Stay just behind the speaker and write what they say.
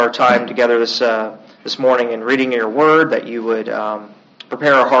our time together this morning in reading your word, that you would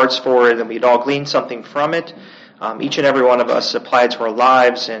prepare our hearts for it, and we'd all glean something from it. Each and every one of us apply it to our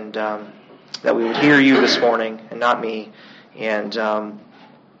lives, and that we would hear you this morning and not me. And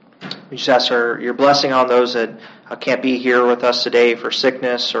we just ask your blessing on those that can't be here with us today for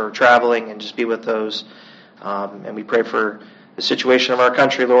sickness or traveling, and just be with those. And we pray for the situation of our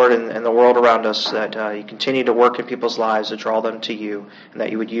country, Lord, and the world around us, that you continue to work in people's lives to draw them to you, and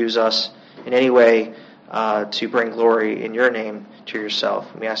that you would use us in any way to bring glory in your name to yourself.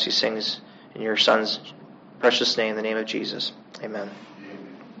 And we ask these things in your Son's precious name, in the name of Jesus. Amen.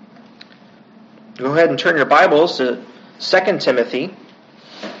 Go ahead and turn your Bibles to 2 Timothy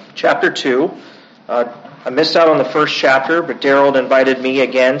chapter 2. I missed out on the first chapter, but Daryl invited me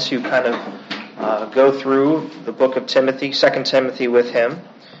again to kind of go through the book of Timothy, 2 Timothy, with him.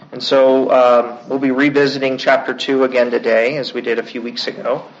 And so we'll be revisiting chapter 2 again today, as we did a few weeks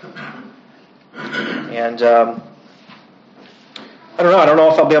ago. And I don't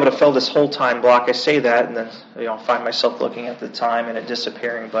know if I'll be able to fill this whole time block. I say that, and then find myself looking at the time and it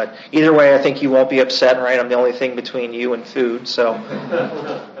disappearing. But either way, I think you won't be upset, right? I'm the only thing between you and food, so...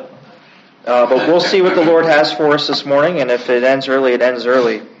 but we'll see what the Lord has for us this morning, and if it ends early, it ends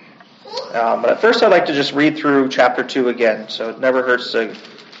early. But at first I'd like to just read through chapter 2 again, so it never hurts to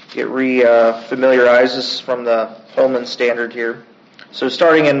get familiarize us from the Holman Standard here. So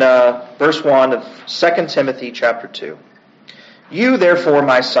starting in verse 1 of 2 Timothy chapter 2. You therefore,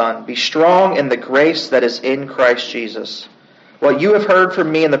 my son, be strong in the grace that is in Christ Jesus. What you have heard from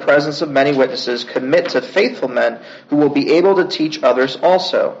me in the presence of many witnesses, commit to faithful men who will be able to teach others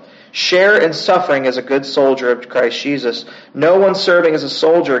also. Share in suffering as a good soldier of Christ Jesus. No one serving as a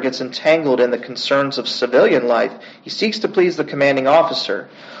soldier gets entangled in the concerns of civilian life. He seeks to please the commanding officer.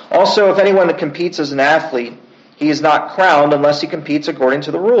 Also, if anyone that competes as an athlete, he is not crowned unless he competes according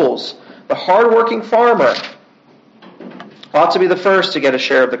to the rules. The hard-working farmer ought to be the first to get a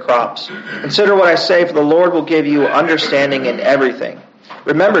share of the crops. Consider what I say, for the Lord will give you understanding in everything.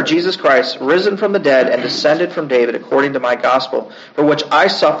 Remember Jesus Christ, risen from the dead and descended from David according to my gospel, for which I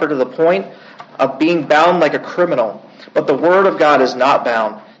suffer to the point of being bound like a criminal. But the word of God is not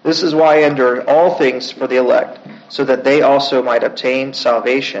bound. This is why I endure all things for the elect, so that they also might obtain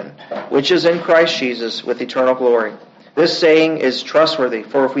salvation, which is in Christ Jesus with eternal glory. This saying is trustworthy,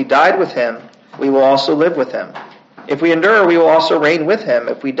 for if we died with him, we will also live with him. If we endure, we will also reign with him.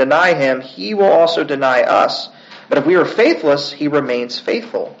 If we deny him, he will also deny us. But if we are faithless, he remains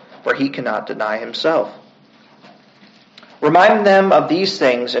faithful, for he cannot deny himself. Remind them of these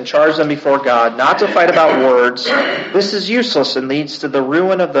things and charge them before God not to fight about words. This is useless and leads to the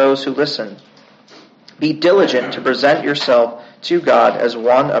ruin of those who listen. Be diligent to present yourself to God as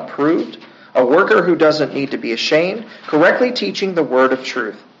one approved, a worker who doesn't need to be ashamed, correctly teaching the word of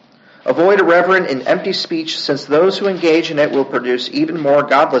truth. Avoid irreverent and empty speech, since those who engage in it will produce even more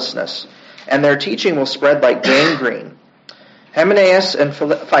godlessness, and their teaching will spread like gangrene. Hymenaeus and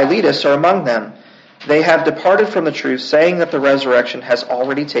Philetus are among them. They have departed from the truth, saying that the resurrection has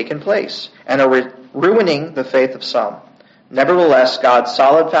already taken place, and are ruining the faith of some. Nevertheless, God's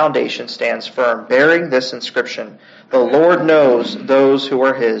solid foundation stands firm, bearing this inscription: The Lord knows those who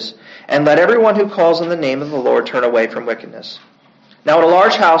are his, and let everyone who calls on the name of the Lord turn away from wickedness. Now in a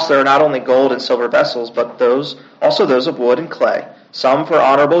large house there are not only gold and silver vessels, but also those of wood and clay, some for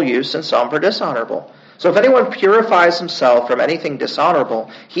honorable use and some for dishonorable. So if anyone purifies himself from anything dishonorable,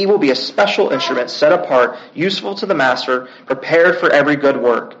 he will be a special instrument set apart, useful to the master, prepared for every good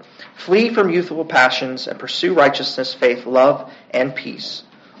work. Flee from youthful passions and pursue righteousness, faith, love, and peace,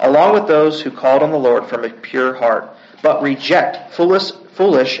 along with those who called on the Lord from a pure heart. But reject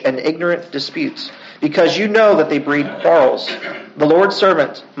foolish and ignorant disputes, because you know that they breed quarrels. The Lord's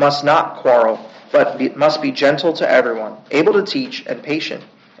servant must not quarrel, but must be gentle to everyone, able to teach and patient,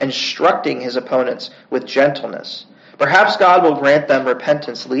 instructing his opponents with gentleness. Perhaps God will grant them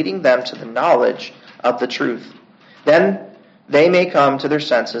repentance, leading them to the knowledge of the truth. Then they may come to their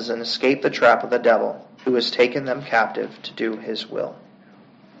senses and escape the trap of the devil, who has taken them captive to do his will.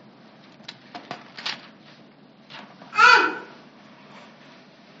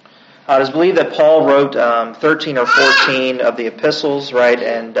 It is believed that Paul wrote 13 or 14 of the epistles, right?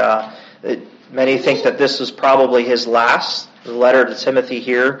 And many think that this is probably his last letter to Timothy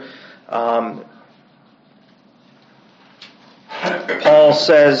here. Paul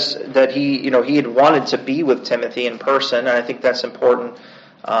says that he had wanted to be with Timothy in person, and I think that's important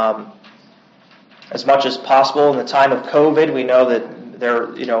as much as possible. In the time of COVID, we know that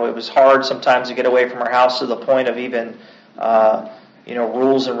it was hard sometimes to get away from our house to the point of even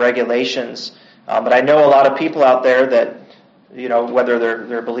rules and regulations. But I know a lot of people out there that whether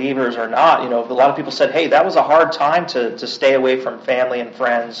they're believers or not. A lot of people said, hey, that was a hard time to stay away from family and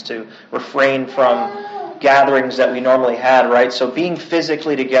friends, to refrain from gatherings that we normally had, right? So being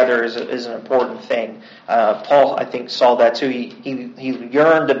physically together is an important thing. Paul, I think, saw that too. He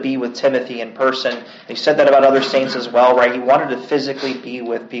yearned to be with Timothy in person. He said that about other saints as well, right? He wanted to physically be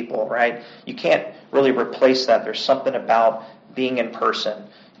with people, right? You can't really replace that. There's something about being in person.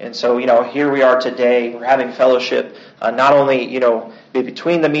 And so, here we are today. We're having fellowship, not only,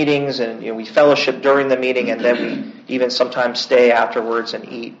 between the meetings, and we fellowship during the meeting, and then we even sometimes stay afterwards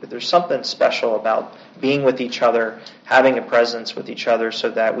and eat. But there's something special about being with each other, having a presence with each other,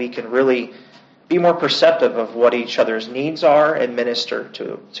 so that we can really be more perceptive of what each other's needs are and minister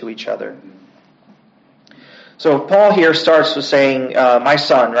to each other. So Paul here starts with saying, my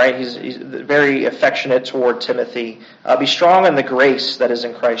son, right? He's very affectionate toward Timothy. Be strong in the grace that is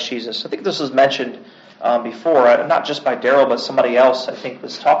in Christ Jesus. I think this was mentioned before, not just by Daryl, but somebody else, I think,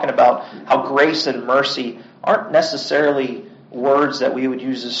 was talking about how grace and mercy aren't necessarily words that we would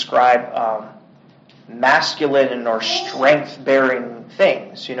use to describe masculine or strength-bearing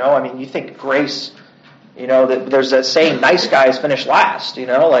things. You think grace, that there's that saying, nice guys finish last,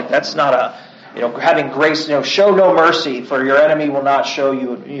 that's not a... having grace, show no mercy, for your enemy will not show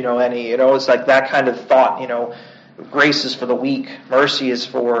you, any. It's like that kind of thought. Grace is for the weak, mercy is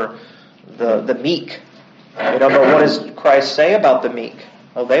for the meek. But what does Christ say about the meek?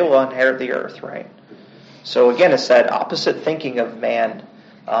 Well, they will inherit the earth, right? So again, it's that opposite thinking of man.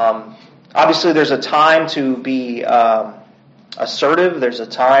 Obviously, there's a time to be assertive. There's a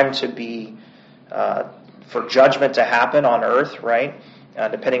time to be for judgment to happen on earth, right?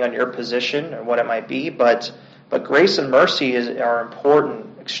 Depending on your position or what it might be. But grace and mercy are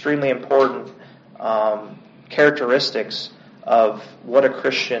important, extremely important characteristics of what a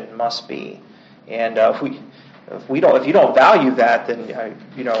Christian must be. And if you don't value that, then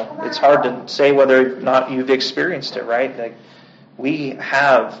it's hard to say whether or not you've experienced it, right? Like, we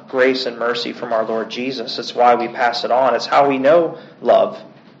have grace and mercy from our Lord Jesus. It's why we pass it on. It's how we know love,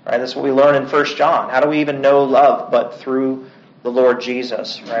 right? That's what we learn in 1 John. How do we even know love but through the Lord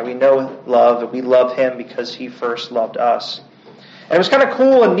Jesus, right? We know love, and we love Him because He first loved us. And it was kind of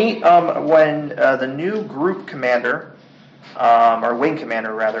cool and neat when the new group commander, or wing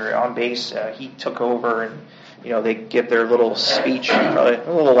commander rather, on base, he took over, and they give their little speech, probably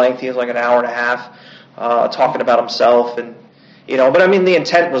a little lengthy, it was like an hour and a half, talking about himself, and but the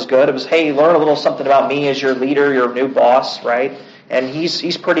intent was good. It was, hey, learn a little something about me as your leader, your new boss, right? And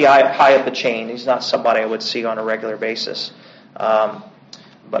he's pretty high up the chain. He's not somebody I would see on a regular basis. But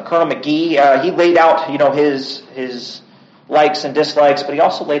Colonel McGee, he laid out, his likes and dislikes, but he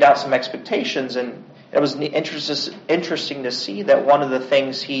also laid out some expectations, and it was interesting to see that one of the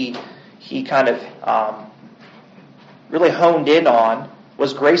things he kind of really honed in on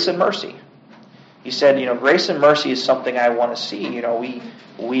was grace and mercy. He said, grace and mercy is something I want to see.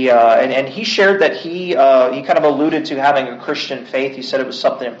 And he shared that he kind of alluded to having a Christian faith. He said it was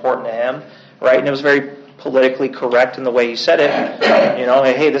something important to him, right? And it was very politically correct in the way he said it.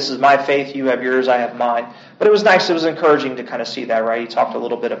 Hey, this is my faith, you have yours, I have mine. But it was nice, it was encouraging to kind of see that, right? He talked a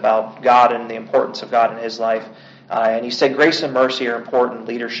little bit about God and the importance of God in his life. And he said grace and mercy are important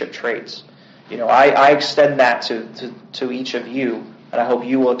leadership traits. I extend that to each of you, and I hope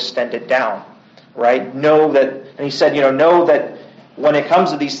you will extend it down, right? Know that, and he said, know that when it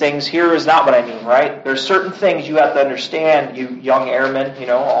comes to these things, here is not what I mean, right? There's certain things you have to understand, you young airmen,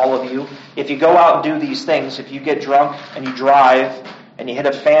 all of you. If you go out and do these things, if you get drunk and you drive and you hit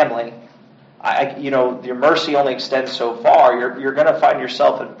a family, your mercy only extends so far. You're going to find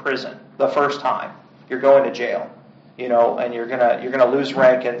yourself in prison the first time. You're going to jail, and you're gonna lose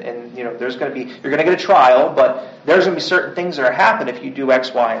rank, and you're gonna get a trial, but there's going to be certain things that are happen if you do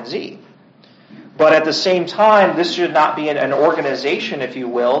X, Y, and Z. But at the same time, this should not be an organization, if you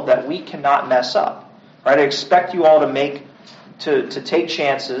will, that we cannot mess up. Right? I expect you all to take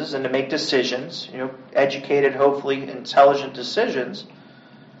chances and to make decisions, educated, hopefully intelligent decisions.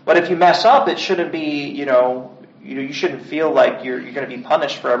 But if you mess up, it shouldn't be, you shouldn't feel like you're going to be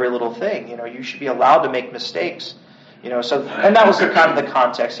punished for every little thing. You should be allowed to make mistakes. And that was the kind of the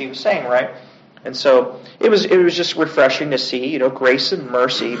context he was saying, right? And so it was just refreshing to see, grace and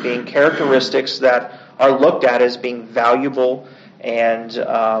mercy being characteristics that are looked at as being valuable and,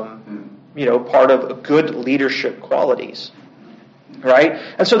 part of good leadership qualities, right?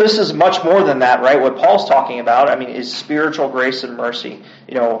 And so this is much more than that, right? What Paul's talking about, is spiritual grace and mercy.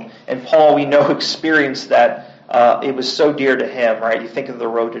 And Paul, we know, experienced that. It was so dear to him, right? You think of the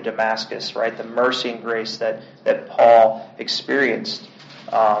road to Damascus, right? The mercy and grace that Paul experienced.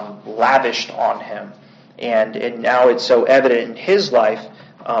 Lavished on him. and now it's so evident in his life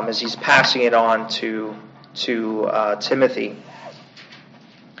as he's passing it on to Timothy.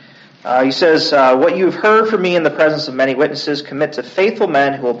 He says, what you have heard from me in the presence of many witnesses, commit to faithful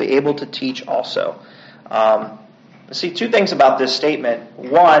men who will be able to teach also. See, two things about this statement.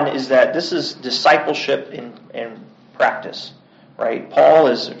 One is that this is discipleship in practice, right? Paul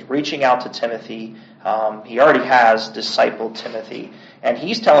is reaching out to Timothy. He already has discipled Timothy, and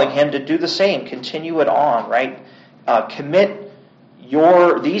he's telling him to do the same. Continue it on, right? Commit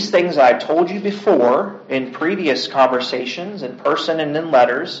these things I've told you before in previous conversations, in person and in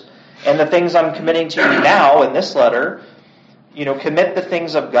letters, and the things I'm committing to you now in this letter. Commit the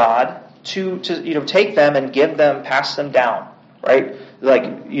things of God to take them and give them, pass them down, right?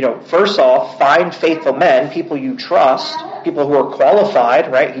 First off, find faithful men, people you trust, people who are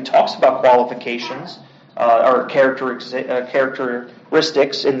qualified, right? He talks about qualifications or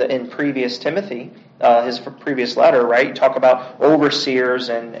characteristics in previous Timothy, his previous letter, right? You talk about overseers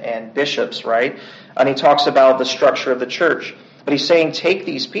and bishops, right? And he talks about the structure of the church. But he's saying take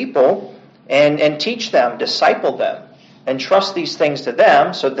these people and teach them, disciple them, and trust these things to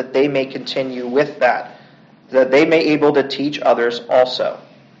them so that they may continue with that they may be able to teach others also.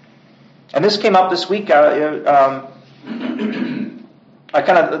 And this came up this week. The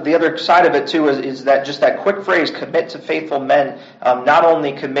other side of it too is that just that quick phrase, commit to faithful men, not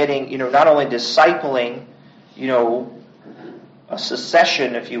only committing, not only discipling, a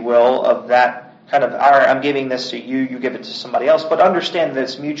succession, if you will, of that kind of, all right, I'm giving this to you, you give it to somebody else, but understand that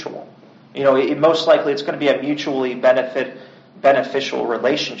it's mutual. Most likely it's going to be a mutually beneficial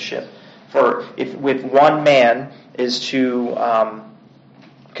relationship. For if with one man is to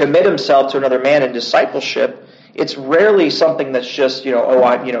commit himself to another man in discipleship, it's rarely something that's just, you're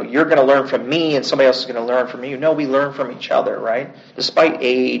going to learn from me and somebody else is going to learn from you. No, we learn from each other, right? Despite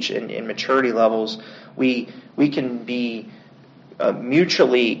age and maturity levels, we can be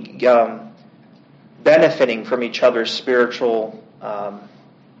mutually benefiting from each other's spiritual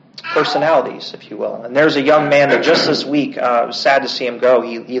personalities, if you will. And there's a young man that just this week, it was sad to see him go.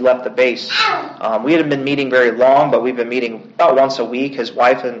 He left the base. We hadn't been meeting very long, but we've been meeting about once a week. His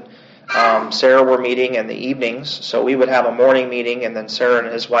wife and Sarah were meeting in the evenings, so we would have a morning meeting, and then Sarah and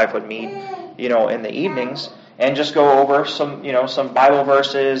his wife would meet, in the evenings, and just go over some Bible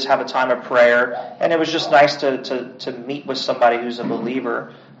verses, have a time of prayer, and it was just nice to meet with somebody who's a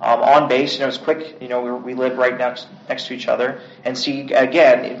believer on base. It was quick. We live right next to each other, and see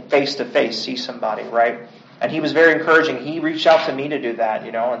again face to face, see somebody, right? And he was very encouraging. He reached out to me to do that,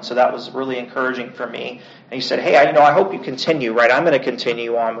 and so that was really encouraging for me. And he said, "Hey, I hope you continue, right? I'm going to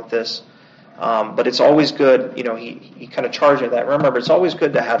continue on with this, but it's always good." He kind of charged me that. Remember, it's always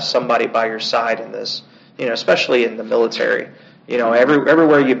good to have somebody by your side in this, especially in the military.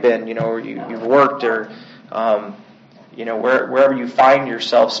 Everywhere you've been, or you've worked, or wherever you find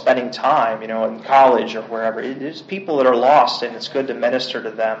yourself spending time, in college or wherever, there's people that are lost, and it's good to minister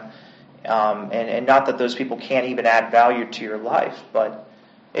to them. And not that those people can't even add value to your life, but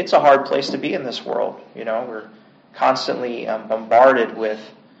it's a hard place to be in this world. We're constantly bombarded with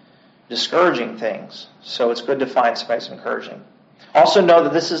discouraging things, so it's good to find somebody who's encouraging. Also know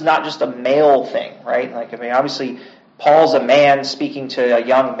that this is not just a male thing, right? Obviously, Paul's a man speaking to a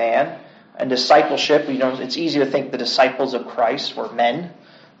young man, and discipleship, it's easy to think the disciples of Christ were men,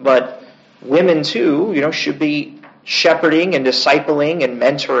 but women too, should be shepherding and discipling and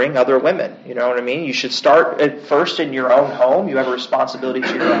mentoring other women. You know what I mean? You should start at first in your own home. You have a responsibility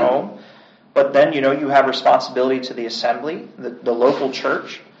to your home. But then, you have responsibility to the assembly, the local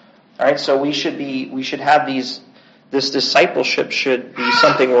church. All right, so we should have this discipleship should be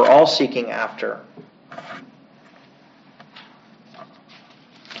something we're all seeking after.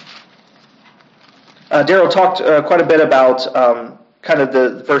 Daryl talked quite a bit about kind of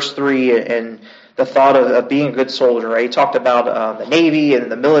the verse 3 and the thought of being a good soldier, right? He talked about the Navy and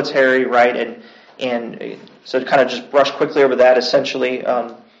the military, right? And so to kind of just brush quickly over that, essentially,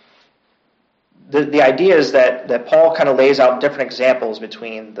 the idea is that Paul kind of lays out different examples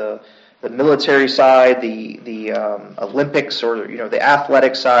between the military side, the Olympics, or the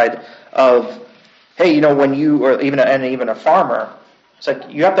athletic side of, hey, when you, or even a farmer, it's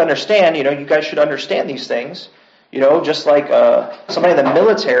like you have to understand, you guys should understand these things. Just like somebody in the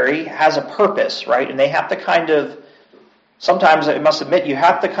military has a purpose, right? And they have to kind of, sometimes I must admit, you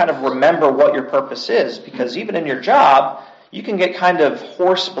have to kind of remember what your purpose is, because even in your job, you can get kind of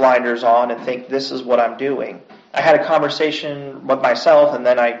horse blinders on and think, this is what I'm doing. I had a conversation with myself, and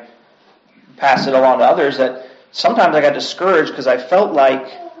then I passed it along to others, that sometimes I got discouraged because I felt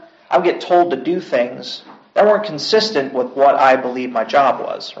like I would get told to do things that weren't consistent with what I believed my job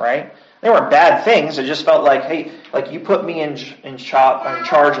was, right? They weren't bad things. It just felt like, hey, like you put me in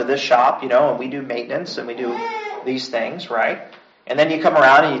charge of this shop, and we do maintenance and we do these things, right? And then you come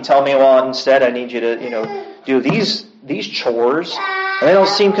around and you tell me, well, instead I need you to, do these chores, and they don't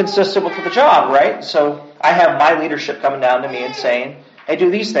seem consistent with the job, right? So I have my leadership coming down to me and saying, hey,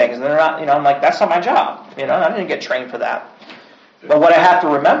 do these things, and they're not, I'm like, that's not my job, I didn't get trained for that. But what I have to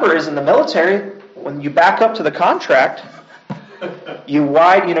remember is in the military, when you back up to the contract, you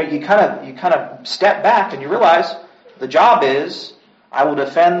kind of step back and you realize the job is I will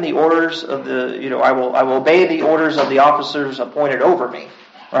defend the orders of I will obey the orders of the officers appointed over me,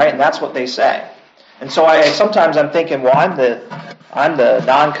 right? And that's what they say. And so sometimes I'm thinking, well, I'm the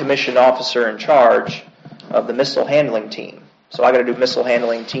non-commissioned officer in charge of the missile handling team, so I got to do missile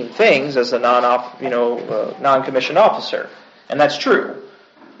handling team things as a non-commissioned officer, and that's true.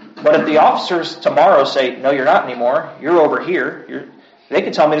 But if the officers tomorrow say, no, you're not anymore, you're over here, they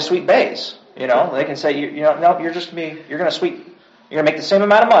can tell me to sweep bays. They can say, no, you're going to sweep, you're going to make the same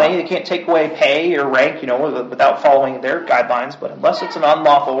amount of money. They can't take away pay or rank, without following their guidelines. But unless it's an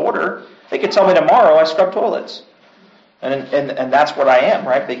unlawful order, they can tell me tomorrow I scrub toilets. And that's what I am,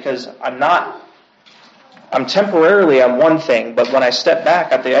 right? Because I'm temporarily on one thing, but when I step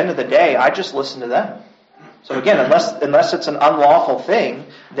back at the end of the day, I just listen to them. So again, unless it's an unlawful thing,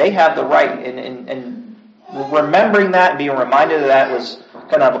 they have the right, and remembering that and being reminded of that was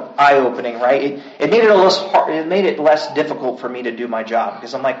kind of eye-opening, right? It made it less difficult for me to do my job,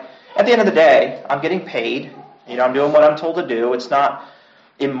 because I'm like, at the end of the day, I'm getting paid. I'm doing what I'm told to do. It's not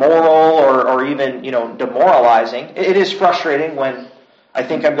immoral or even demoralizing. It is frustrating when I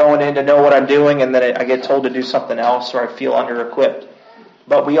think I'm going in to know what I'm doing, and then I get told to do something else, or I feel under-equipped.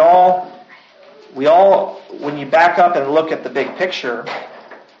 But we all, when you back up and look at the big picture,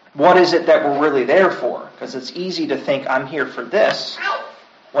 what is it that we're really there for? Because it's easy to think I'm here for this,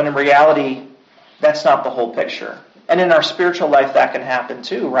 when in reality, that's not the whole picture. And in our spiritual life, that can happen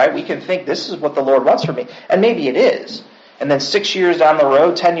too, right? We can think this is what the Lord wants from me, and maybe it is. And then 6 years down the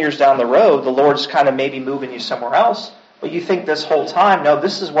road, 10 years down the road, the Lord's kind of maybe moving you somewhere else, but you think this whole time, no,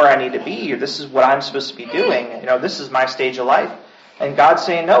 this is where I need to be, or this is what I'm supposed to be doing. This is my stage of life. And God's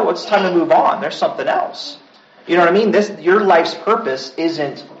saying, no, it's time to move on. There's something else. You know what I mean? Your life's purpose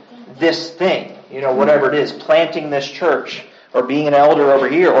isn't this thing, whatever it is, planting this church, or being an elder over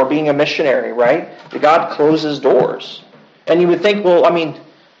here, or being a missionary, right? God closes doors. And you would think, well,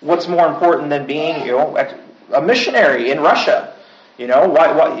 what's more important than being, a missionary in Russia?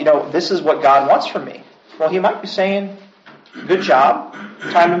 Why, this is what God wants from me. Well, He might be saying, good job,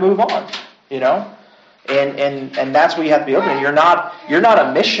 time to move on, And that's what you have to be open to. You're not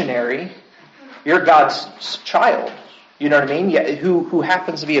a missionary. You're God's child. You know what I mean? Yeah, who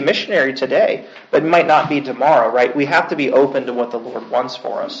happens to be a missionary today, but might not be tomorrow, right? We have to be open to what the Lord wants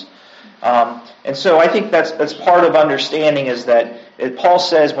for us. And so I think that's part of understanding is that Paul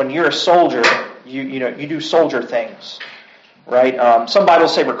says when you're a soldier, you do soldier things, right? Some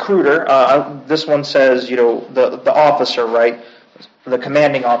Bibles say recruiter. This one says the officer, right? The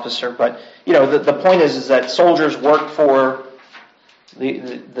commanding officer, but the point is that soldiers work for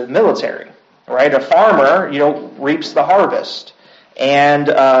the military, right? A farmer, reaps the harvest, and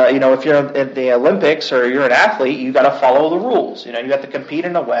if you're at the Olympics or you're an athlete, you got to follow the rules. You have to compete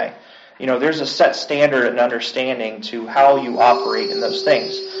in a way. There's a set standard and understanding to how you operate in those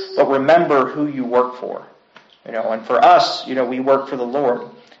things. But remember who you work for. And for us, we work for the Lord.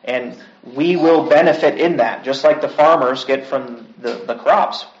 And we will benefit in that, just like the farmers get from the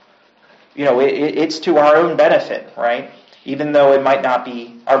crops. It's to our own benefit, right? Even though it might not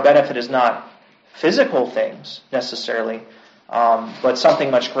be, our benefit is not physical things necessarily, but something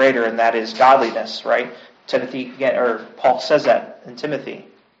much greater, and that is godliness, right? Paul says that in Timothy.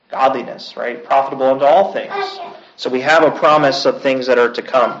 Godliness, right? Profitable unto all things. So we have a promise of things that are to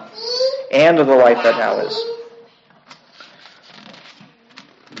come, and of the life that now is.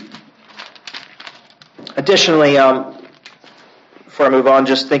 Additionally, before I move on,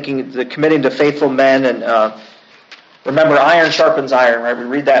 just committing to faithful men, and remember, iron sharpens iron, right? We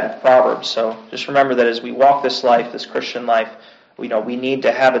read that in Proverbs. So just remember that as we walk this life, this Christian life, we need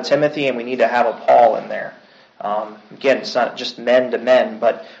to have a Timothy and we need to have a Paul in there. Again, it's not just men to men,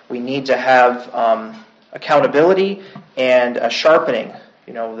 but we need to have accountability and a sharpening.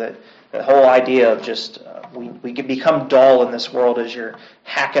 That the whole idea of just we can become dull in this world as you're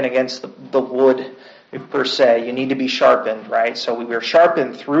hacking against the wood per se. You need to be sharpened, right? So we were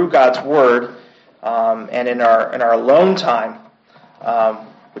sharpened through God's word, and in our alone time,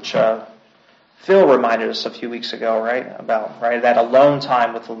 which Phil reminded us a few weeks ago, right, about that alone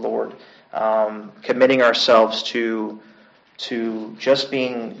time with the Lord, committing ourselves to to just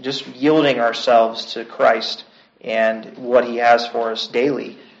yielding ourselves to Christ and what He has for us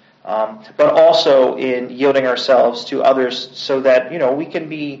daily. But also in yielding ourselves to others so that, we can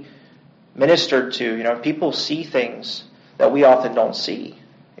be ministered to. People see things that we often don't see.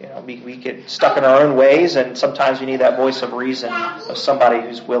 We get stuck in our own ways, and sometimes we need that voice of reason of somebody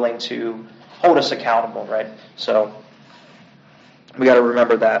who's willing to hold us accountable, right? So we got to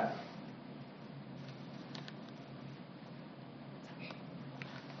remember that.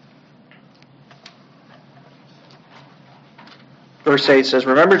 Verse 8 says,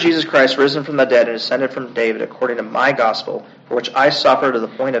 "Remember Jesus Christ, risen from the dead and ascended from David, according to my gospel, for which I suffer to the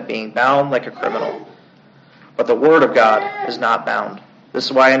point of being bound like a criminal. But the word of God is not bound. This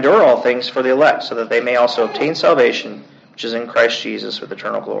is why I endure all things for the elect, so that they may also obtain salvation, which is in Christ Jesus with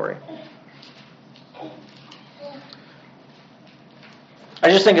eternal glory." I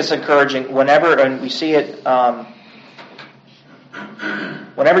just think it's encouraging whenever, and we see it,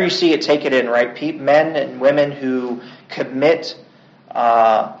 whenever you see it, take it in, right? Men and women who commit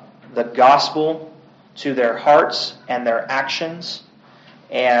the gospel to their hearts and their actions,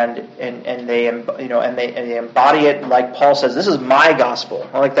 and they embody it, like Paul says, "This is my gospel."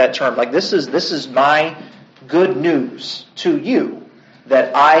 I like that term. Like this is my good news to you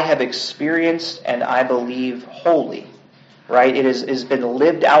that I have experienced and I believe wholly. Right? It has been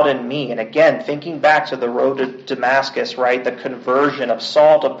lived out in me. And again, thinking back to the road to Damascus, right? The conversion of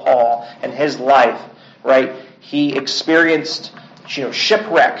Saul to Paul and his life, right? He experienced,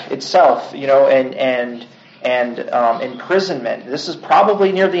 shipwreck itself, and imprisonment. This is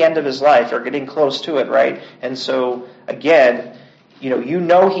probably near the end of his life, or getting close to it, right? And so, again,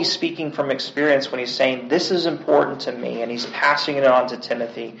 he's speaking from experience when he's saying, this is important to me, and he's passing it on to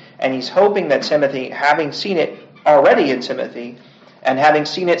Timothy. And he's hoping that Timothy, having seen it already in Timothy, and having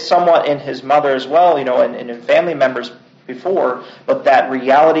seen it somewhat in his mother as well, and in family members before, but that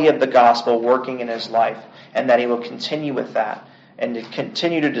reality of the gospel working in his life, and that he will continue with that, and to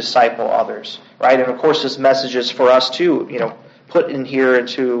continue to disciple others, right? And of course this message is for us too, put in here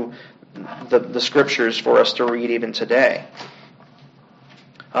into the scriptures for us to read even today.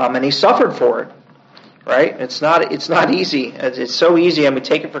 And he suffered for it, right? It's not easy. It's so easy, and we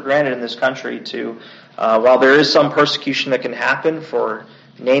take it for granted in this country to, while there is some persecution that can happen for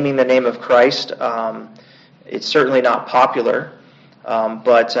naming the name of Christ, it's certainly not popular.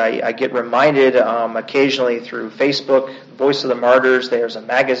 But I get reminded occasionally through Facebook, Voice of the Martyrs. There's a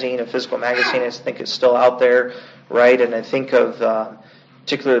magazine, a physical magazine. I think it's still out there, right? And I think of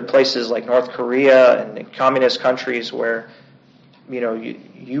particular places like North Korea and communist countries where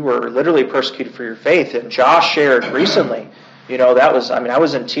you were literally persecuted for your faith. And Josh shared recently, I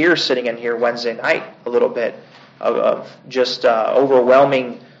was in tears sitting in here Wednesday night a little bit of just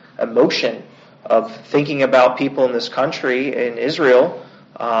overwhelming emotion of thinking about people in this country, in Israel,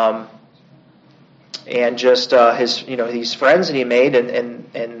 and just these friends that he made,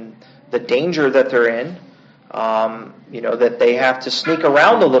 and the danger that they're in, that they have to sneak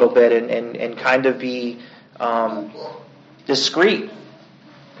around a little bit and kind of be discreet.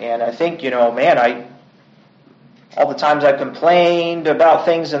 And I think, all the times I've complained about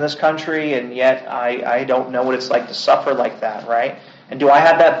things in this country, and yet I don't know what it's like to suffer like that, right? And do I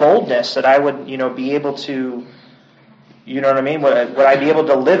have that boldness that I would, be able to, Would I be able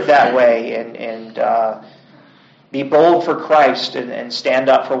to live that way and be bold for Christ and stand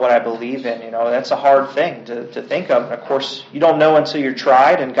up for what I believe in? That's a hard thing to think of. And of course, you don't know until you're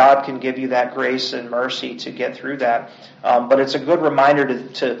tried, and God can give you that grace and mercy to get through that. But it's a good reminder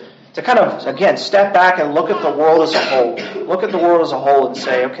to kind of, again, step back and look at the world as a whole. Look at the world as a whole and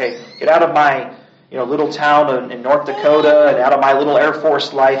say, okay, get out of my little town in North Dakota and out of my little Air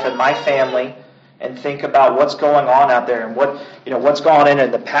Force life and my family, and think about what's going on out there and what's gone on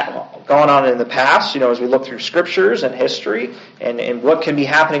in the past. As we look through scriptures and history and what can be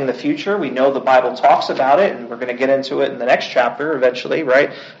happening in the future. We know the Bible talks about it, and we're going to get into it in the next chapter eventually,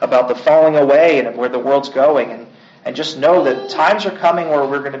 right? About the falling away and where the world's going, and just know that times are coming where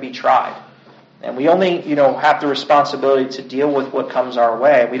we're going to be tried. And we only, have the responsibility to deal with what comes our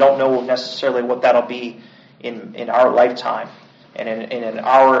way. We don't know necessarily what that'll be in our lifetime and in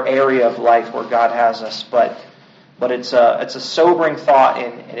our area of life where God has us. But it's a sobering thought,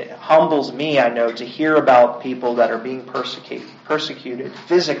 and it humbles me, I know, to hear about people that are being persecuted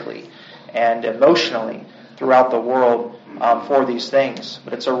physically and emotionally throughout the world for these things.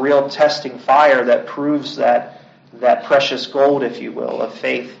 But it's a real testing fire that proves that precious gold, if you will, of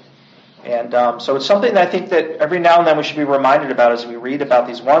faith. And so it's something that I think that every now and then we should be reminded about as we read about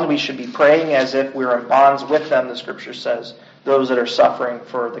these. One, we should be praying as if we're in bonds with them, the Scripture says, those that are suffering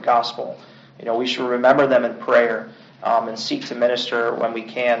for the gospel. We should remember them in prayer and seek to minister when we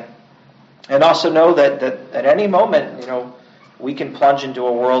can. And also know that at any moment, we can plunge into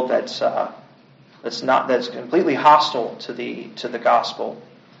a world that's completely hostile to the gospel.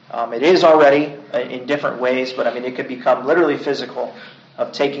 It is already in different ways, but it could become literally physical,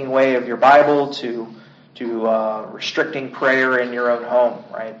 of taking away of your Bible to restricting prayer in your own home,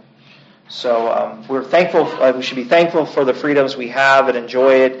 right? So we're thankful. We should be thankful for the freedoms we have and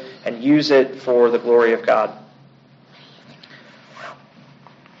enjoy it and use it for the glory of God.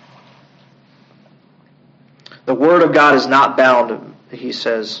 The Word of God is not bound, he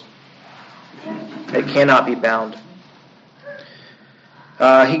says. It cannot be bound.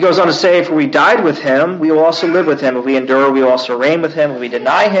 He goes on to say, if we died with him, we will also live with him. If we endure, we will also reign with him. If we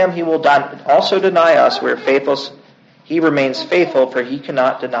deny him, he will also deny us. We are faithful. He remains faithful, for he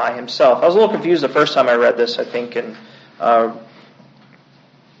cannot deny himself. I was a little confused the first time I read this, I think, and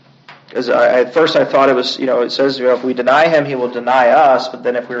because at first I thought it was, it says, if we deny him, he will deny us. But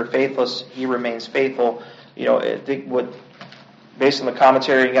then if we are faithless, he remains faithful. I think what, based on the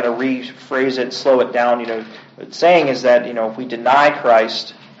commentary, you got to rephrase it, slow it down. What it's saying is that if we deny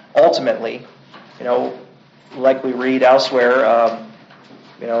Christ, ultimately, like we read elsewhere,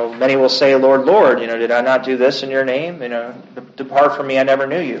 many will say, Lord, Lord, did I not do this in your name? Depart from me, I never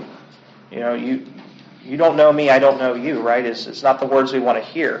knew you. You don't know me, I don't know you, right? It's not the words we want to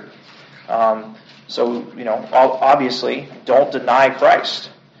hear. So, obviously, don't deny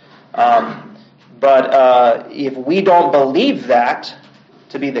Christ. But if we don't believe that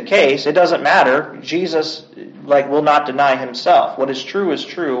to be the case, it doesn't matter. Jesus, will not deny himself. What is true is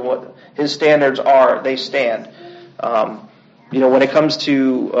true. What his standards are, they stand. When it comes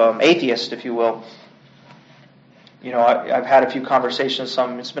to atheists, if you will, I've had a few conversations.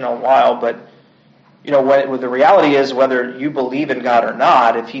 It's been a while, but what the reality is, whether you believe in God or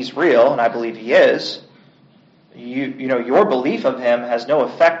not, if he's real, and I believe he is, your belief of him has no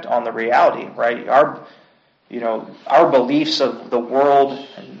effect on the reality, right? Our beliefs of the world,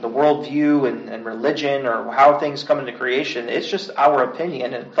 and the worldview, and religion, or how things come into creation, it's just our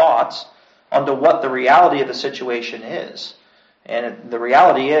opinion and thoughts onto what the reality of the situation is. And the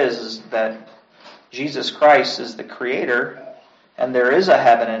reality is that Jesus Christ is the Creator, and there is a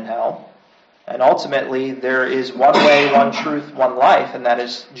heaven and hell, and ultimately there is one way, one truth, one life, and that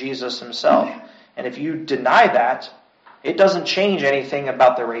is Jesus himself. And if you deny that, it doesn't change anything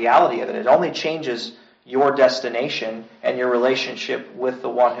about the reality of it. It only changes your destination and your relationship with the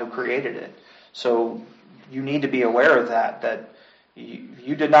one who created it. So you need to be aware of that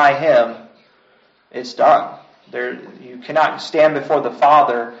you deny him, it's done. You cannot stand before the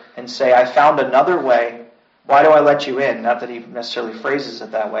Father and say, I found another way. Why do I let you in? Not that he necessarily phrases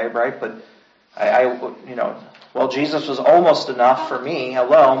it that way, right? But Jesus was almost enough for me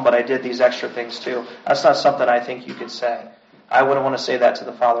alone, but I did these extra things too. That's not something I think you could say. I wouldn't want to say that to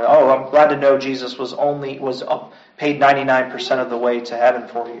the Father. Oh, I'm glad to know Jesus was paid 99% of the way to heaven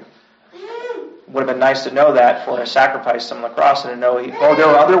for you. Would have been nice to know that before I sacrificed him on the cross, and to know, there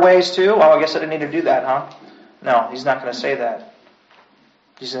were other ways too? Oh, I guess I didn't need to do that, huh? No, he's not going to say that.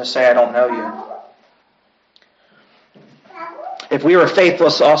 He's going to say, I don't know you. If we were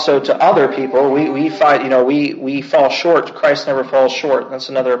faithless also to other people, we fall short. Christ never falls short. That's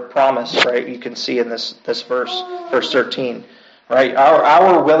another promise, right? You can see in this verse 13, right?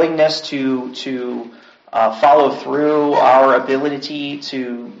 Our willingness to follow through, our ability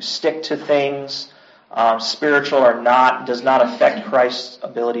to stick to things, spiritual or not, does not affect Christ's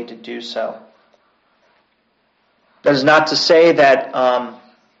ability to do so. That is not to say that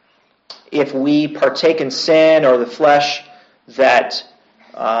if we partake in sin or the flesh, that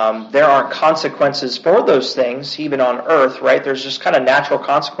there aren't consequences for those things, even on earth, right? There's just kind of natural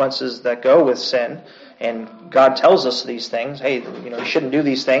consequences that go with sin, and God tells us these things. Hey, you shouldn't do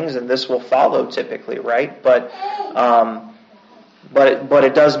these things, and this will follow typically, right? But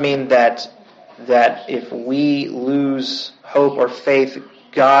it does mean that if we lose hope or faith,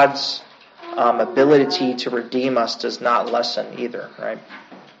 God's ability to redeem us does not lessen either, right?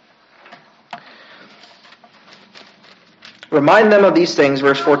 Remind them of these things,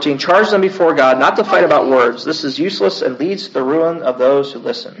 verse 14. Charge them before God not to fight about words. This is useless and leads to the ruin of those who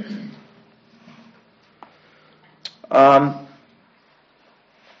listen. I'm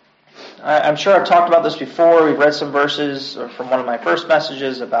sure I've talked about this before. We've read some verses from one of my first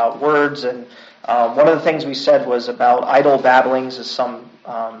messages about words, and one of the things we said was about idle babblings, as some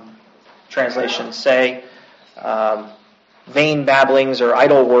translations say, vain babblings or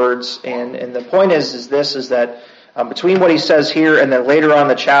idle words. And the point is that between what he says here and then later on in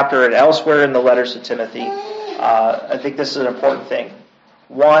the chapter and elsewhere in the letters to Timothy, I think this is an important thing.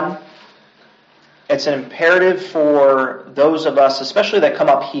 One, it's an imperative for those of us, especially that come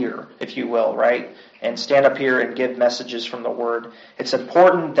up here, if you will, right? And stand up here and give messages from the Word. It's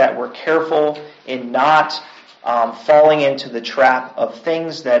important that we're careful in not falling into the trap of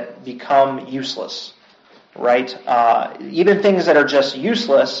things that become useless, right? Even things that are just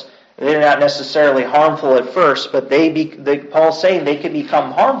useless, they're not necessarily harmful at first, but Paul's saying they can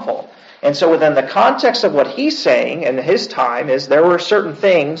become harmful. And so within the context of what he's saying in his time is there were certain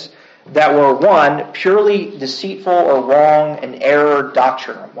things that were, one, purely deceitful or wrong and error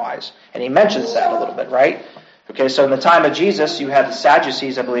doctrine-wise. And he mentions that a little bit, right? Okay, so in the time of Jesus, you had the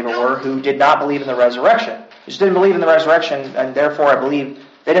Sadducees, I believe it were, who did not believe in the resurrection. They just didn't believe in the resurrection, and therefore I believe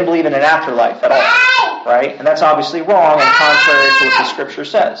they didn't believe in an afterlife at all, right? And that's obviously wrong and contrary to what the Scripture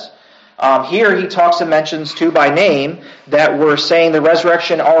says. Here he talks and mentions two by name that were saying the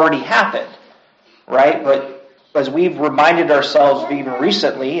resurrection already happened, right? But as we've reminded ourselves even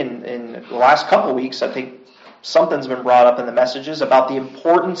recently, in the last couple of weeks, I think something's been brought up in the messages about the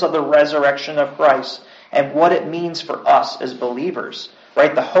importance of the resurrection of Christ and what it means for us as believers,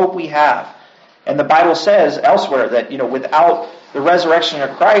 right? The hope we have. And the Bible says elsewhere that, without the resurrection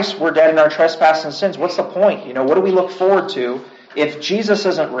of Christ, we're dead in our trespasses and sins. What's the point? What do we look forward to? If Jesus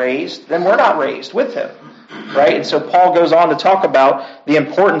isn't raised, then we're not raised with him. Right? And so Paul goes on to talk about the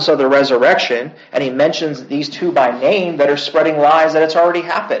importance of the resurrection, and he mentions these two by name that are spreading lies that it's already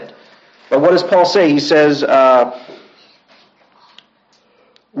happened. But what does Paul say? He says,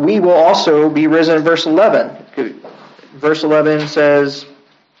 we will also be risen in verse 11. Verse 11 says,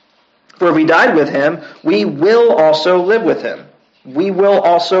 for if we died with him, we will also live with him. We will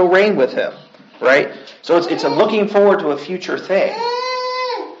also reign with him. Right? So it's a looking forward to a future thing.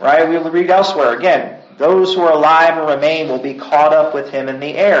 Right? We'll read elsewhere again. Those who are alive and remain will be caught up with him in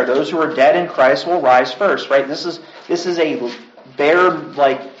the air. Those who are dead in Christ will rise first. Right? This is a bare,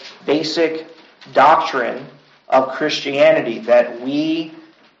 basic doctrine of Christianity, that we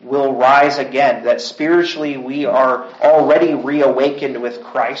will rise again. That spiritually we are already reawakened with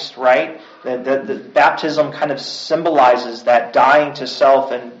Christ. Right? The baptism kind of symbolizes that dying to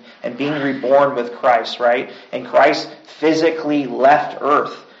self and being reborn with Christ. Right? And Christ physically left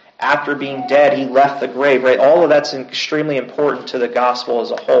earth. After being dead, he left the grave, right? All of that's extremely important to the gospel as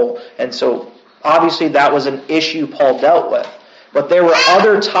a whole. And so, obviously, that was an issue Paul dealt with. But there were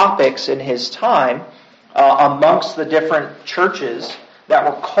other topics in his time amongst the different churches that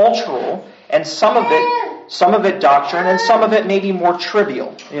were cultural, and some of it doctrine, and some of it maybe more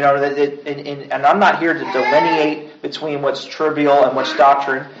trivial. And I'm not here to delineate between what's trivial and what's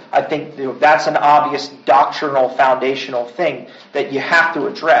doctrine. I think that's an obvious doctrinal foundational thing that you have to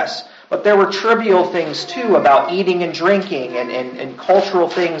address. But there were trivial things too about eating and drinking and cultural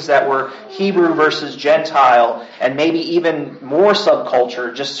things that were Hebrew versus Gentile, and maybe even more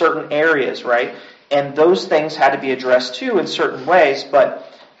subculture, just certain areas, right? And those things had to be addressed too in certain ways, but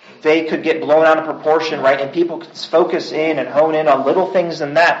they could get blown out of proportion, right? And people could focus in and hone in on little things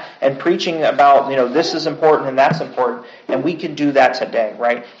and that, and preaching about, this is important and that's important. And we can do that today,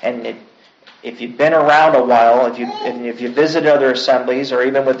 right? And if you've been around a while, if you visited other assemblies or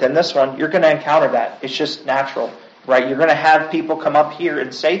even within this one, you're going to encounter that. It's just natural, right? You're going to have people come up here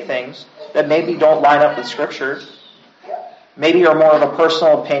and say things that maybe don't line up with Scripture, maybe are more of a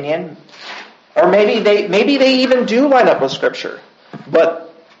personal opinion, or maybe they even do line up with Scripture, but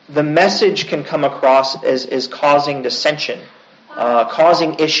the message can come across as causing dissension,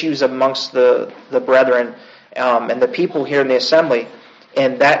 causing issues amongst the brethren and the people here in the assembly.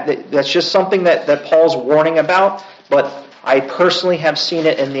 And that's just something that Paul's warning about, but I personally have seen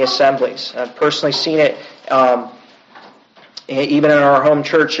it in the assemblies. I've personally seen it even in our home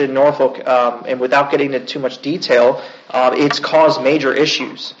church in Norfolk, and without getting into too much detail, it's caused major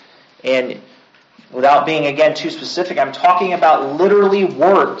issues. And without being, again, too specific, I'm talking about literally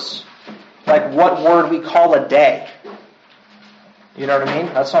words. Like what word we call a day. You know what I mean?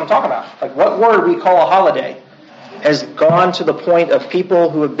 That's what I'm talking about. Like what word we call a holiday has gone to the point of people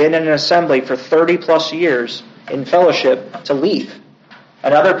who have been in an assembly for 30 plus years in fellowship to leave.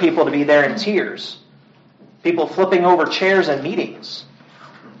 And other people to be there in tears. People flipping over chairs in meetings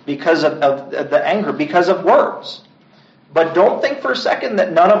because of the anger, because of words. But don't think for a second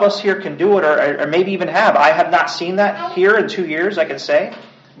that none of us here can do it, or maybe even have. I have not seen that here in 2 years, I can say.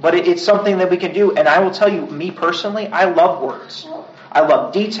 But it's something that we can do. And I will tell you, me personally, I love words. I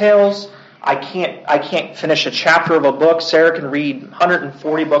love details. I can't finish a chapter of a book. Sarah can read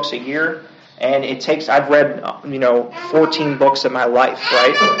 140 books a year. And I've read, 14 books in my life,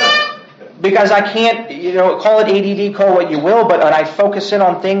 right? Because I can't, call it ADD, call it what you will, but when I focus in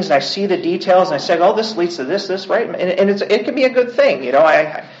on things and I see the details and I say, oh, this leads to this, right? And it can be a good thing,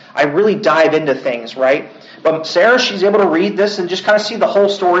 I really dive into things, right? But Sarah, she's able to read this and just kind of see the whole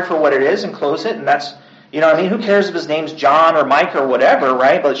story for what it is and close it, and that's, who cares if his name's John or Mike or whatever,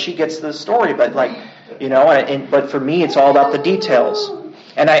 right? But she gets the story, but but for me, it's all about the details.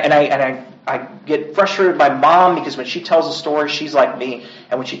 And I get frustrated with my mom because when she tells a story, she's like me.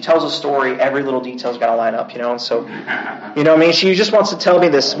 And when she tells a story, every little detail's got to line up, And so, she just wants to tell me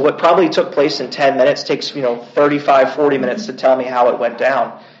this, what probably took place in 10 minutes takes, 35, 40 minutes to tell me how it went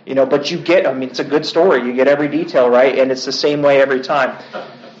down. But you get, it's a good story. You get every detail, right? And it's the same way every time.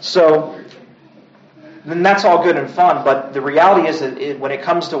 So, then that's all good and fun. But the reality is that when it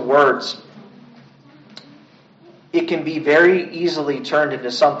comes to words, it can be very easily turned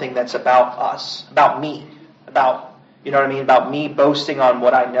into something that's about us, about me, about me boasting on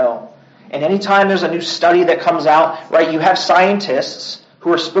what I know. And anytime there's a new study that comes out, right, you have scientists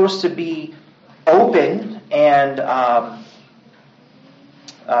who are supposed to be open and,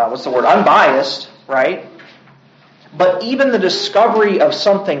 unbiased, right? But even the discovery of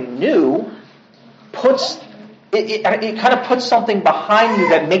something new it kind of puts something behind you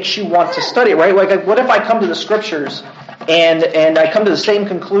that makes you want to study it, right? Like, what if I come to the scriptures and I come to the same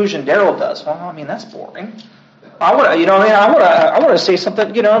conclusion Daryl does? Well, that's boring. I want to say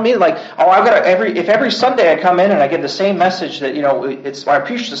something, Like, if every Sunday I come in and I give the same message that, I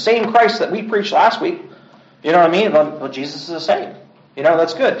preach the same Christ that we preached last week, Well, Jesus is the same.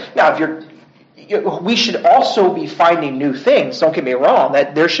 That's good. Now, we should also be finding new things. Don't get me wrong.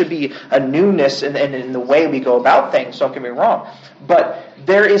 That there should be a newness in the way we go about things. Don't get me wrong. But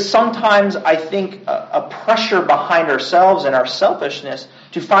there is sometimes, I think, a pressure behind ourselves and our selfishness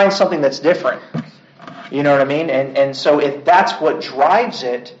to find something that's different. You know what I mean? And so if that's what drives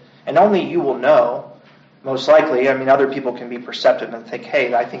it, and only you will know, most likely. Other people can be perceptive and think,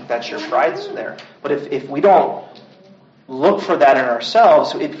 hey, I think that's your pride's there. But if we don't look for that in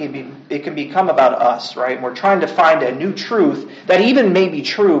ourselves, it can become about us, right? And we're trying to find a new truth that even may be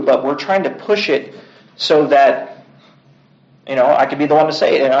true, but we're trying to push it so that, I could be the one to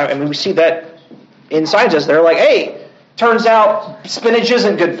say it. And we see that in scientists. They're like, hey, turns out spinach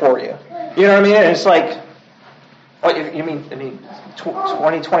isn't good for you. You know what I mean? And it's like, what you mean?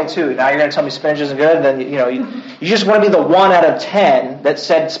 2022. Now you're going to tell me spinach isn't good? And then you just want to be the 1 out of 10 that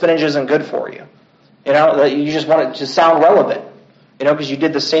said spinach isn't good for you. You just want it to sound relevant, because you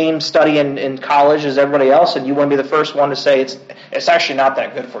did the same study in college as everybody else, and you want to be the first one to say it's actually not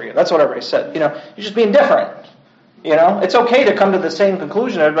that good for you. That's what everybody said. You're just being different. It's okay to come to the same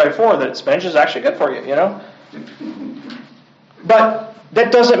conclusion everybody before that spinach is actually good for you. But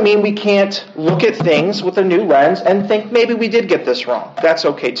that doesn't mean we can't look at things with a new lens and think maybe we did get this wrong. That's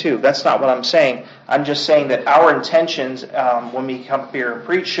okay too. That's not what I'm saying. I'm just saying that our intentions when we come here and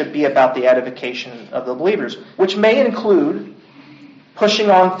preach should be about the edification of the believers, which may include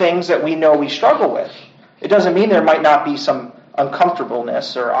pushing on things that we know we struggle with. It doesn't mean there might not be some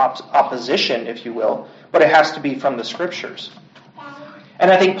uncomfortableness or opposition, if you will, but it has to be from the Scriptures.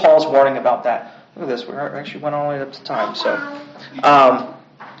 And I think Paul's warning about that. Look at this. We actually went all the way up to time. So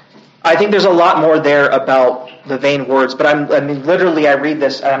I think there's a lot more there about the vain words. But literally, I read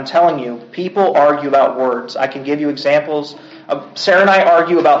this, and I'm telling you, people argue about words. I can give you examples. Sarah and I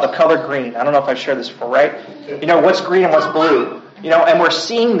argue about the color green. I don't know if I've shared this before, right? What's green and what's blue. And we're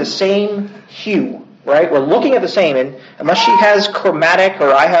seeing the same hue, right? We're looking at the same, and unless she has chromatic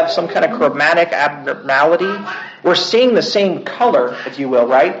or I have some kind of chromatic abnormality, we're seeing the same color, if you will,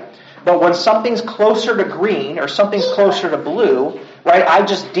 right? But when something's closer to green or something's closer to blue, right, I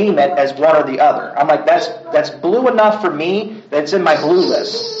just deem it as one or the other. I'm like, that's blue enough for me that it's in my blue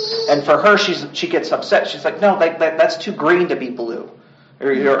list. And for her, she gets upset. She's like, no, that's too green to be blue.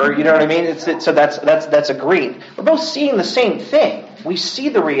 Or you know what I mean? So that's a green. We're both seeing the same thing. We see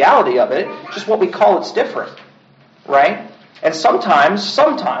the reality of it, just what we call it's different, right? And sometimes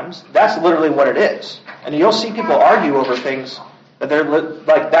that's literally what it is. And you'll see people argue over things that they're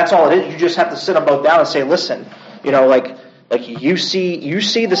like, that's all it is. You just have to sit them both down and say, listen, like you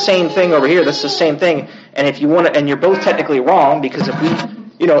see the same thing over here. That's the same thing. And if you want to, and you're both technically wrong, because if we,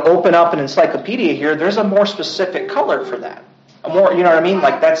 open up an encyclopedia here, there's a more specific color for that. A more, you know what I mean?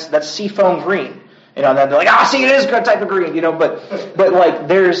 Like that's seafoam green. And then they're like, see, it is a good type of green. But like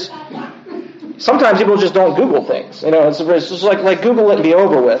there's. Sometimes people just don't Google things. It's just like Google it and be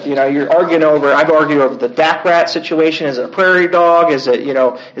over with. You're arguing over. I've argued over the DAC rat situation. Is it a prairie dog? Is it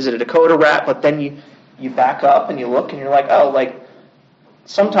a Dakota rat? But then you back up and you look and you're like,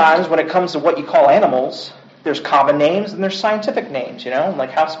 sometimes when it comes to what you call animals, there's common names and there's scientific names. Like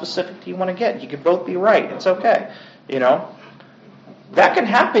how specific do you want to get? You can both be right. It's okay. That can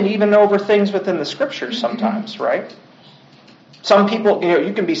happen even over things within the Scriptures sometimes, right? Some people,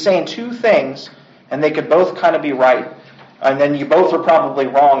 you can be saying two things, and they could both kind of be right, and then you both are probably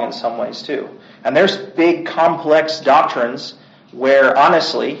wrong in some ways too. And there's big, complex doctrines where,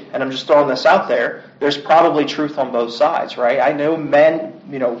 honestly, and I'm just throwing this out there, there's probably truth on both sides, right? I know men,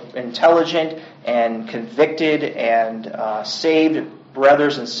 intelligent and convicted and saved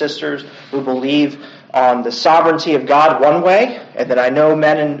brothers and sisters who believe on the sovereignty of God one way, and then I know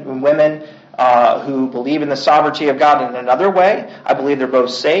men and women who believe in the sovereignty of God in another way. I believe they're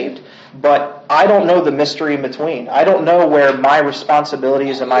both saved, but I don't know the mystery in between. I don't know where my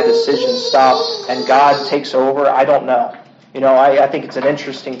responsibilities and my decisions stop and God takes over. I don't know. I think it's an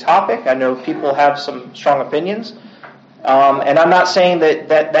interesting topic. I know people have some strong opinions, and I'm not saying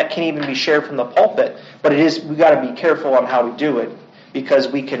that can even be shared from the pulpit, but we got to be careful on how we do it, because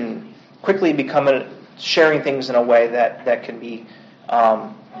we can quickly become sharing things in a way that can be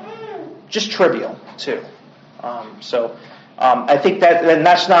just trivial too. I think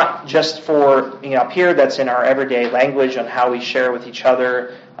that's not just for up here. That's in our everyday language on how we share with each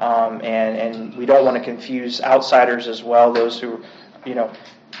other, and we don't want to confuse outsiders as well. Those who,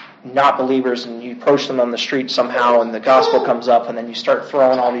 not believers, and you approach them on the street somehow, and the gospel comes up, and then you start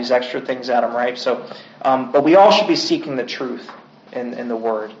throwing all these extra things at them, right? So, but we all should be seeking the truth in the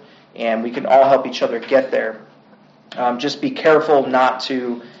Word, and we can all help each other get there. Just be careful not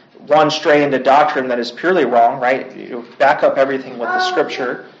to stray into doctrine that is purely wrong, right? Back up everything with the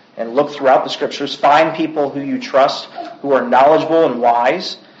Scripture and look throughout the Scriptures. Find people who you trust, who are knowledgeable and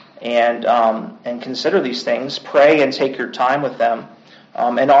wise, and consider these things. Pray and take your time with them.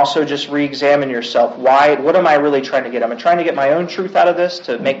 And also just re-examine yourself. What am I really trying to get? Am I trying to get my own truth out of this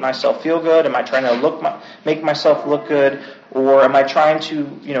to make myself feel good? Am I trying to make myself look good? Or am I trying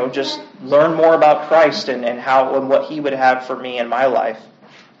to, just learn more about Christ and what He would have for me in my life?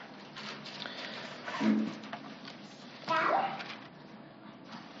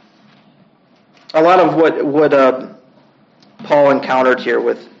 A lot of what Paul encountered here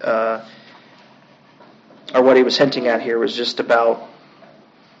with, or what he was hinting at here, was just about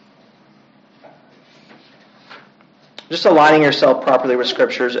just aligning yourself properly with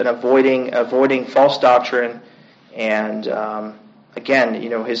Scriptures and avoiding false doctrine, and again,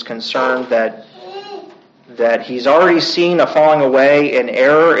 his concern that he's already seen a falling away and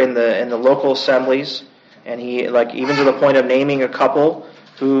error in the local assemblies, and he even to the point of naming a couple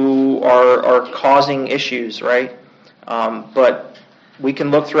who are causing issues, right? But we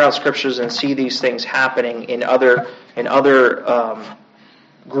can look throughout Scriptures and see these things happening in other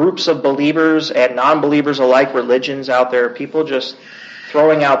groups of believers and non-believers alike, religions out there, people just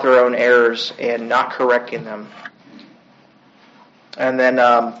throwing out their own errors and not correcting them. And then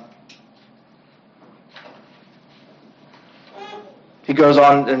he goes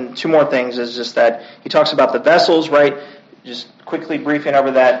on, and two more things is just that he talks about the vessels, right? Just quickly briefing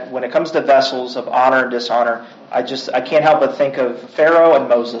over that. When it comes to vessels of honor and dishonor, I can't help but think of Pharaoh and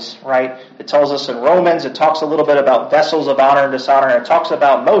Moses, right? It tells us in Romans, it talks a little bit about vessels of honor and dishonor, and it talks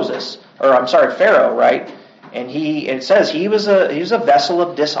about Pharaoh, right? And it says he was a vessel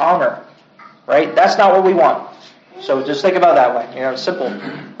of dishonor, right? That's not what we want. So just think about that way. It's simple.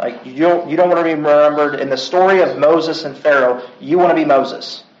 You don't want to be remembered in the story of Moses and Pharaoh. You want to be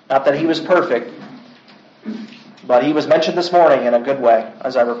Moses. Not that he was perfect, but he was mentioned this morning in a good way,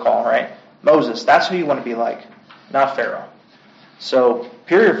 as I recall, right? Moses, that's who you want to be like, not Pharaoh. So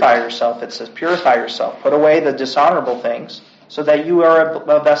purify yourself. It says purify yourself. Put away the dishonorable things so that you are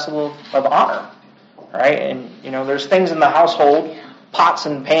a vessel of honor, right? And, there's things in the household, pots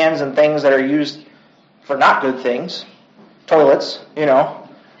and pans and things that are used for not good things. Toilets,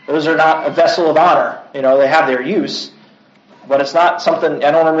 those are not a vessel of honor. They have their use, but it's not something,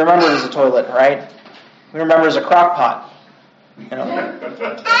 I don't remember it as a toilet, right? We remember it as a crock pot.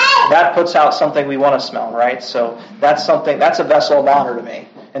 That puts out something we want to smell, right? So that's a vessel of honor to me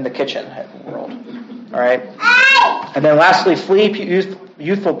in the kitchen world. All right? And then lastly, flee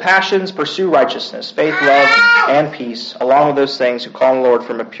youthful passions, pursue righteousness, faith, love, and peace, along with those things who call on the Lord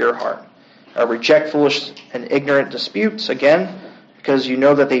from a pure heart. Reject foolish and ignorant disputes, again, because you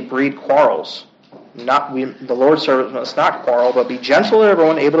know that they breed quarrels. The Lord's servants must not quarrel, but be gentle to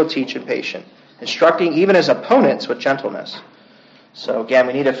everyone, able to teach and patient, instructing even his opponents with gentleness. So again,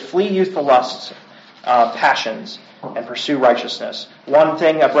 we need to flee youthful lusts, passions, and pursue righteousness. One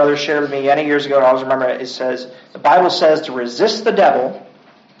thing a brother shared with me many years ago, and I always remember it, the Bible says to resist the devil,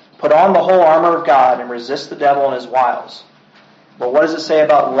 put on the whole armor of God, and resist the devil and his wiles. But what does it say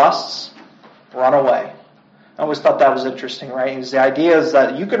about lusts? Run away. I always thought that was interesting, right? Because the idea is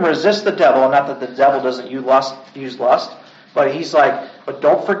that you can resist the devil, and not that the devil doesn't use lust, but he's like, but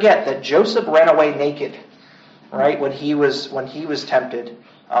don't forget that Joseph ran away naked. right? When he was tempted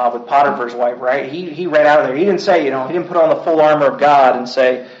with Potiphar's wife, right? He ran out of there. He didn't say, he didn't put on the full armor of God and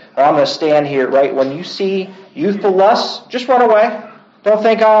say, oh, I'm going to stand here, right? When you see youthful lusts, just run away. Don't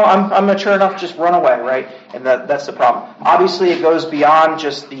think, oh, I'm mature enough, just run away, right? And that's the problem. Obviously, it goes beyond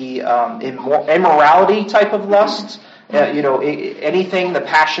just the immorality type of lusts. Anything, the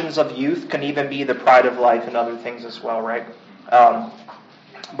passions of youth can even be the pride of life and other things as well, right?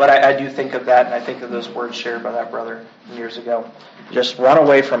 But I do think of that, and I think of those words shared by that brother years ago. Just run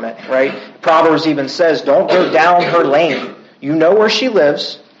away from it, right? Proverbs even says, don't go down her lane. You know where she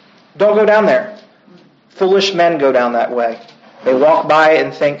lives. Don't go down there. Foolish men go down that way. They walk by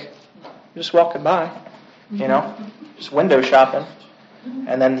and think, just walking by, just window shopping.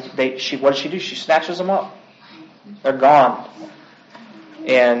 And then what does she do? She snatches them up. They're gone.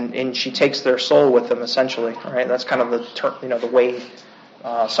 And she takes their soul with them, essentially, right? That's kind of the way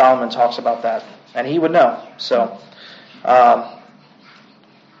Solomon talks about that. And he would know. So, lots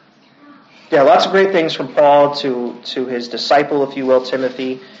of great things from Paul to his disciple, if you will,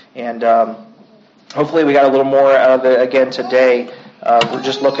 Timothy. And hopefully we got a little more out of it again today. We're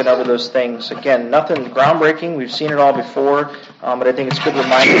just looking over those things. Again, nothing groundbreaking. We've seen it all before. But I think it's a good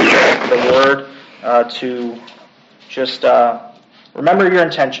reminder of the Word to just remember your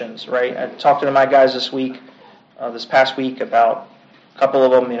intentions, right? I talked to my guys this past week, about a couple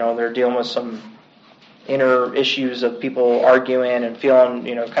of them, they're dealing with some inner issues of people arguing and feeling,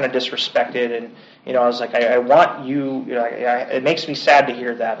 kind of disrespected. And, I was like, I want you, it makes me sad to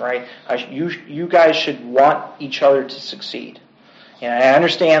hear that, right? You guys should want each other to succeed. And I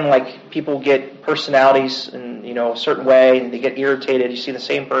understand, people get personalities in, a certain way, and they get irritated. You see the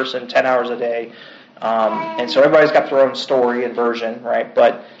same person 10 hours a day. And so everybody's got their own story and version, right?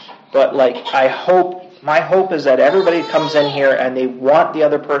 But my hope is that everybody comes in here and they want the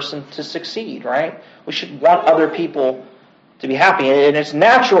other person to succeed, right? We should want other people to be happy. And it's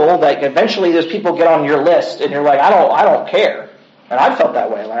natural that eventually those people get on your list and you're like, I don't care. And I've felt that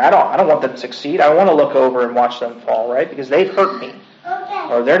way. I don't want them to succeed. I want to look over and watch them fall, right? Because they've hurt me.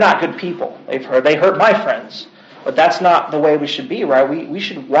 Or they're not good people. They hurt my friends. But that's not the way we should be, right? We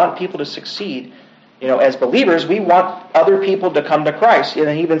should want people to succeed. As believers, we want other people to come to Christ. And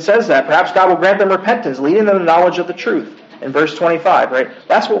he even says that. Perhaps God will grant them repentance, leading them to the knowledge of the truth. In verse 25, right?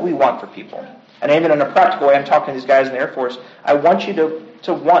 That's what we want for people. And even in a practical way, I'm talking to these guys in the Air Force, I want you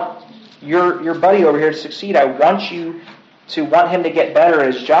to want your buddy over here to succeed. I want you to want him to get better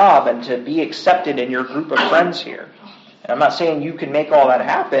at his job and to be accepted in your group of friends here. And I'm not saying you can make all that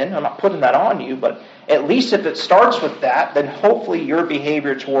happen. I'm not putting that on you. But at least if it starts with that, then hopefully your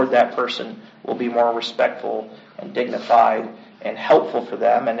behavior toward that person will be more respectful and dignified and helpful for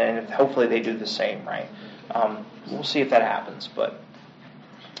them. And then hopefully they do the same, right? We'll see if that happens. But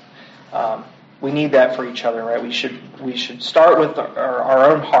we need that for each other, right? We should start with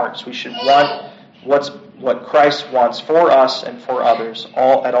our own hearts. We should want what Christ wants for us and for others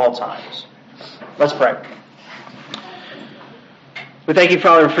at all times. Let's pray. We thank you,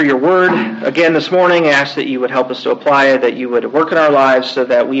 Father, for your word. Again, this morning, I ask that you would help us to apply it, that you would work in our lives so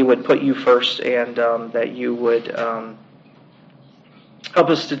that we would put you first, and that you would help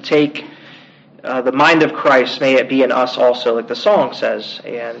us to take the mind of Christ, may it be in us also, like the song says,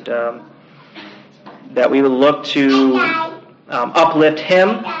 and that we would look to uplift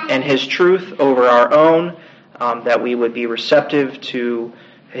him and his truth over our own, that we would be receptive to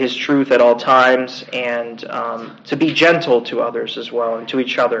his truth at all times, and to be gentle to others as well, and to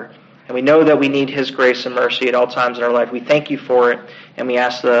each other. And we know that we need his grace and mercy at all times in our life. We thank you for it, and we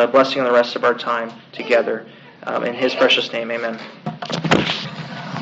ask the blessing on the rest of our time together. In his precious name, amen.